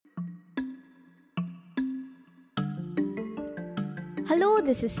Hello,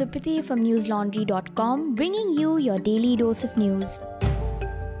 this is Supriti from newslaundry.com bringing you your daily dose of news.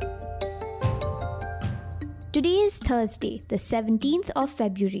 Today is Thursday, the 17th of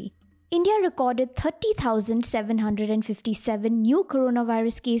February. India recorded 30,757 new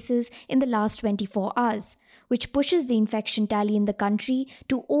coronavirus cases in the last 24 hours, which pushes the infection tally in the country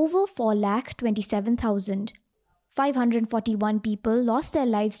to over 4,27,000. 541 people lost their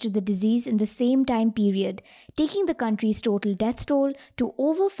lives to the disease in the same time period, taking the country's total death toll to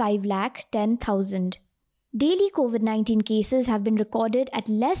over 5,10,000. Daily COVID-19 cases have been recorded at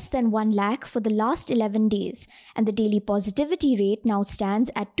less than 1 lakh for the last 11 days, and the daily positivity rate now stands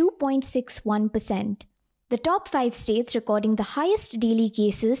at 2.61%. The top 5 states recording the highest daily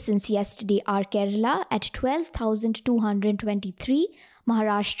cases since yesterday are Kerala at 12,223,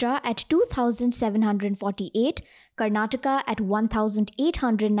 Maharashtra at 2,748, Karnataka at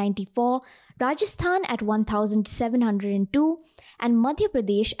 1,894, Rajasthan at 1,702, and Madhya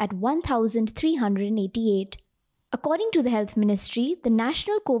Pradesh at 1,388. According to the Health Ministry, the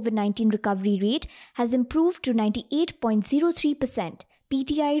national COVID-19 recovery rate has improved to 98.03%,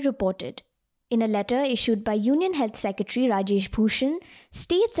 PTI reported. In a letter issued by Union Health Secretary Rajesh Bhushan,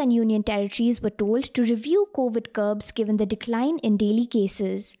 states and union territories were told to review COVID curbs given the decline in daily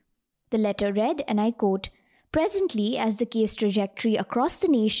cases. The letter read, and I quote, "Presently, as the case trajectory across the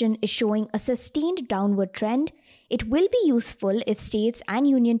nation is showing a sustained downward trend, it will be useful if states and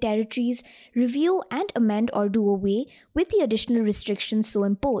union territories review and amend or do away with the additional restrictions so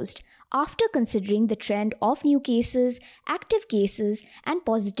imposed, after considering the trend of new cases, active cases, and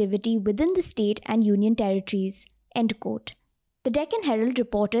positivity within the state and union territories." End quote. The Deccan Herald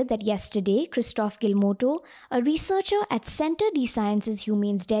reported that yesterday, Christophe Guilmoto, a researcher at Centre des Sciences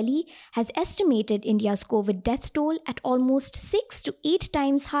Humaines Delhi, has estimated India's COVID death toll at almost 6 to 8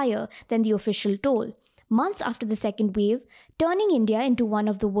 times higher than the official toll, months after the second wave, turning India into one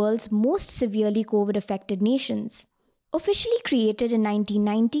of the world's most severely COVID-affected nations. Officially created in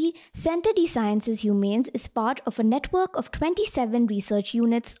 1990, Centre des Sciences Humaines is part of a network of 27 research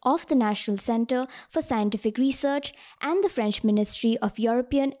units of the National Centre for Scientific Research and the French Ministry of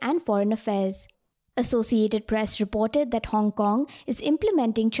European and Foreign Affairs. Associated Press reported that Hong Kong is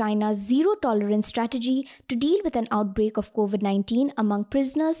implementing China's zero-tolerance strategy to deal with an outbreak of COVID-19 among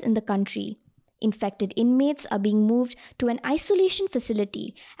prisoners in the country. Infected inmates are being moved to an isolation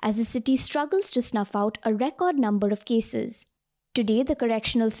facility as the city struggles to snuff out a record number of cases. Today, the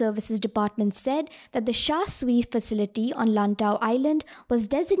Correctional Services Department said that the Shah Sui facility on Lantau Island was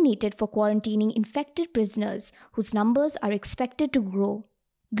designated for quarantining infected prisoners, whose numbers are expected to grow.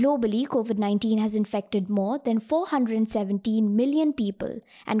 Globally, COVID-19 has infected more than 417 million people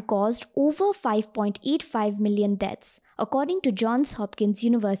and caused over 5.85 million deaths, according to Johns Hopkins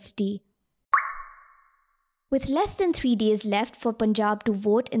University. With less than 3 days left for Punjab to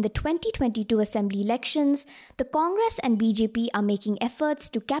vote in the 2022 Assembly elections, the Congress and BJP are making efforts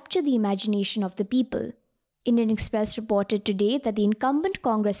to capture the imagination of the people. Indian Express reported today that the incumbent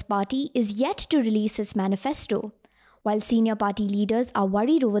Congress party is yet to release its manifesto. While senior party leaders are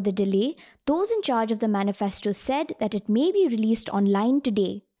worried over the delay, those in charge of the manifesto said that it may be released online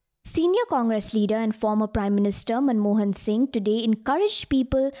today. Senior Congress leader and former Prime Minister Manmohan Singh today encouraged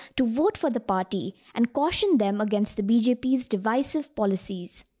people to vote for the party and cautioned them against the BJP's divisive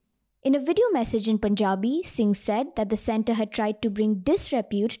policies. In a video message in Punjabi, Singh said that the centre had tried to bring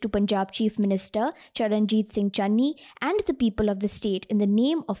disrepute to Punjab Chief Minister Charanjit Singh Channi and the people of the state in the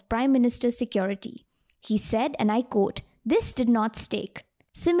name of Prime Minister's security. He said, and I quote, "This did not stick."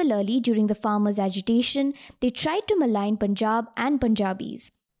 Similarly, during the farmers' agitation, they tried to malign Punjab and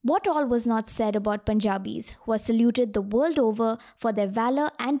Punjabis. What all was not said about Punjabis, who are saluted the world over for their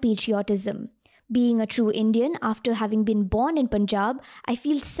valor and patriotism. Being a true Indian after having been born in Punjab, I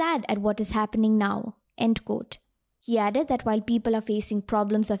feel sad at what is happening now. End quote. He added that while people are facing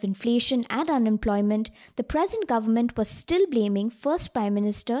problems of inflation and unemployment, the present government was still blaming first Prime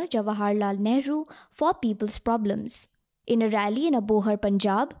Minister Jawaharlal Nehru for people's problems. In a rally in Abohar,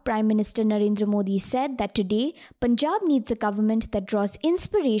 Punjab, Prime Minister Narendra Modi said that today, Punjab needs a government that draws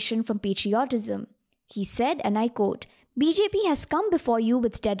inspiration from patriotism. He said, and I quote, "BJP has come before you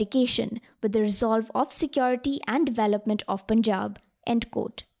with dedication, with the resolve of security and development of Punjab." End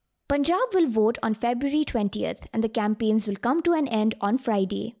quote. Punjab will vote on February 20th, and the campaigns will come to an end on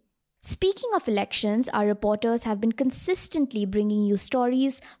Friday. Speaking of elections, our reporters have been consistently bringing you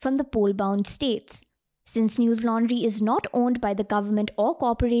stories from the poll-bound states. Since News Laundry is not owned by the government or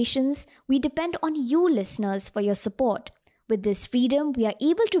corporations, we depend on you listeners for your support. With this freedom, we are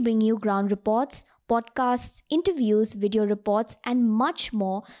able to bring you ground reports, podcasts, interviews, video reports, and much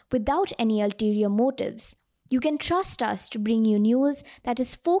more without any ulterior motives. You can trust us to bring you news that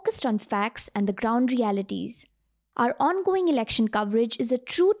is focused on facts and the ground realities. Our ongoing election coverage is a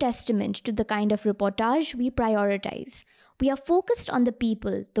true testament to the kind of reportage we prioritize. We are focused on the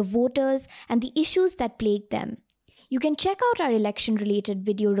people, the voters, and the issues that plague them. You can check out our election-related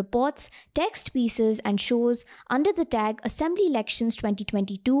video reports, text pieces, and shows under the tag Assembly Elections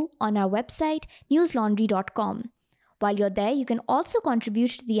 2022 on our website, newslaundry.com. While you're there, you can also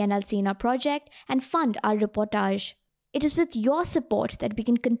contribute to the NL Sena project and fund our reportage. It is with your support that we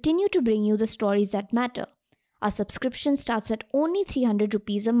can continue to bring you the stories that matter. Our subscription starts at only 300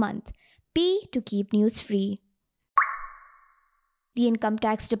 rupees a month. Pay to keep news free. The Income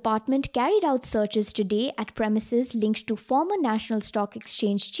Tax Department carried out searches today at premises linked to former National Stock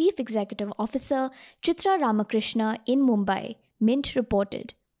Exchange Chief Executive Officer Chitra Ramakrishna in Mumbai, Mint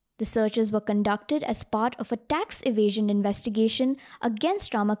reported. The searches were conducted as part of a tax evasion investigation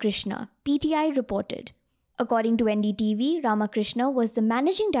against Ramakrishna, PTI reported. According to NDTV, Ramakrishna was the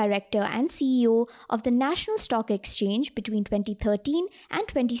managing director and CEO of the National Stock Exchange between 2013 and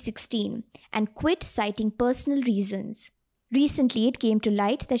 2016 and quit citing personal reasons. Recently, it came to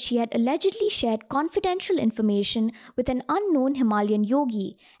light that she had allegedly shared confidential information with an unknown Himalayan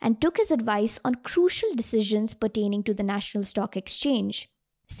yogi and took his advice on crucial decisions pertaining to the National Stock Exchange.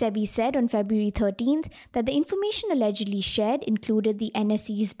 SEBI said on February 13th that the information allegedly shared included the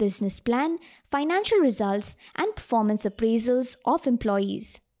NSE's business plan, financial results, and performance appraisals of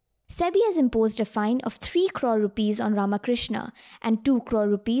employees. SEBI has imposed a fine of 3 crore rupees on Ramakrishna and 2 crore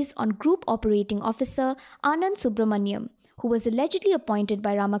rupees on Group Operating Officer Anand Subramaniam, who was allegedly appointed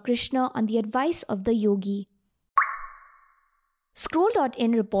by Ramakrishna on the advice of the yogi.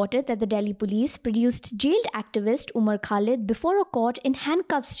 Scroll.in reported that the Delhi police produced jailed activist Umar Khalid before a court in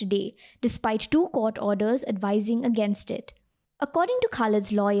handcuffs today, despite 2 court orders advising against it. According to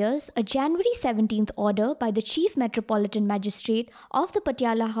Khalid's lawyers, a January 17th order by the Chief Metropolitan Magistrate of the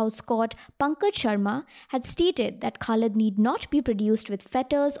Patiala House Court, Pankaj Sharma, had stated that Khalid need not be produced with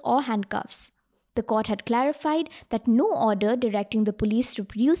fetters or handcuffs. The court had clarified that no order directing the police to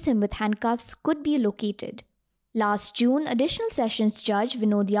produce him with handcuffs could be located. Last June, Additional Sessions Judge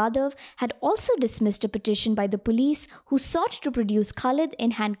Vinod Yadav had also dismissed a petition by the police who sought to produce Khalid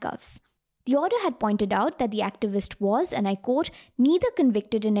in handcuffs. The order had pointed out that the activist was, and I quote, neither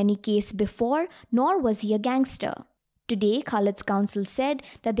convicted in any case before nor was he a gangster. Today, Khalid's counsel said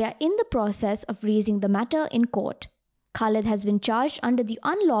that they are in the process of raising the matter in court. Khalid has been charged under the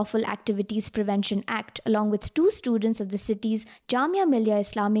Unlawful Activities Prevention Act along with 2 students of the city's Jamia Millia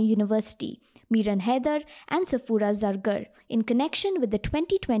Islamia University, Miran Haider and Safura Zargar, in connection with the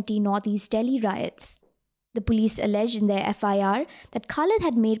 2020 Northeast Delhi riots. The police alleged in their FIR that Khalid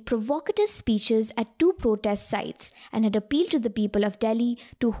had made provocative speeches at 2 protest sites and had appealed to the people of Delhi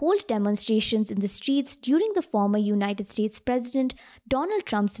to hold demonstrations in the streets during the former United States President Donald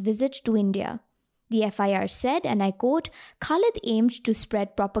Trump's visit to India. The FIR said, and I quote, Khalid aimed to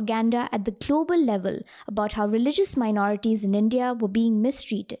spread propaganda at the global level about how religious minorities in India were being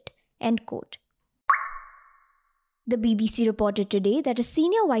mistreated, end quote. The BBC reported today that a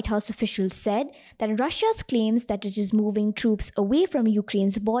senior White House official said that Russia's claims that it is moving troops away from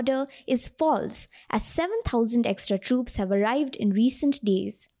Ukraine's border is false, as 7,000 extra troops have arrived in recent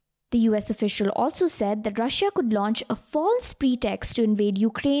days. The US official also said that Russia could launch a false pretext to invade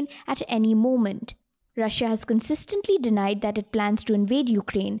Ukraine at any moment. Russia has consistently denied that it plans to invade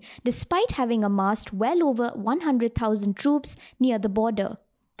Ukraine, despite having amassed well over 100,000 troops near the border.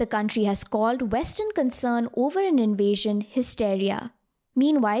 The country has called Western concern over an invasion hysteria.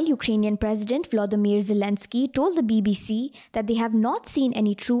 Meanwhile, Ukrainian President Volodymyr Zelensky told the BBC that they have not seen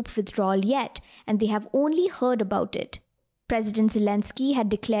any troop withdrawal yet, and they have only heard about it. President Zelensky had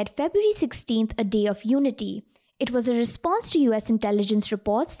declared February 16th a day of unity. It was a response to US intelligence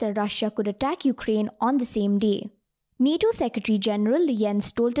reports that Russia could attack Ukraine on the same day. NATO Secretary General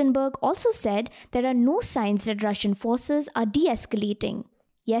Jens Stoltenberg also said there are no signs that Russian forces are de-escalating.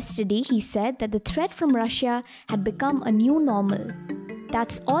 Yesterday, he said that the threat from Russia had become a new normal.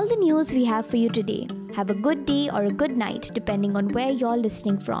 That's all the news we have for you today. Have a good day or a good night, depending on where you're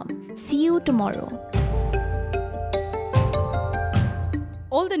listening from. See you tomorrow.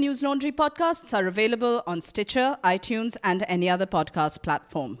 All the News Laundry podcasts are available on Stitcher, iTunes, and any other podcast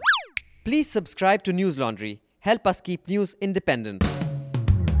platform. Please subscribe to News Laundry. Help us keep news independent.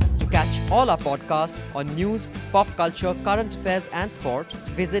 To catch all our podcasts on news, pop culture, current affairs, and sport,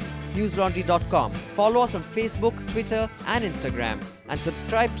 visit newslaundry.com. Follow us on Facebook, Twitter, and Instagram, and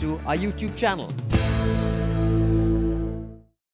subscribe to our YouTube channel.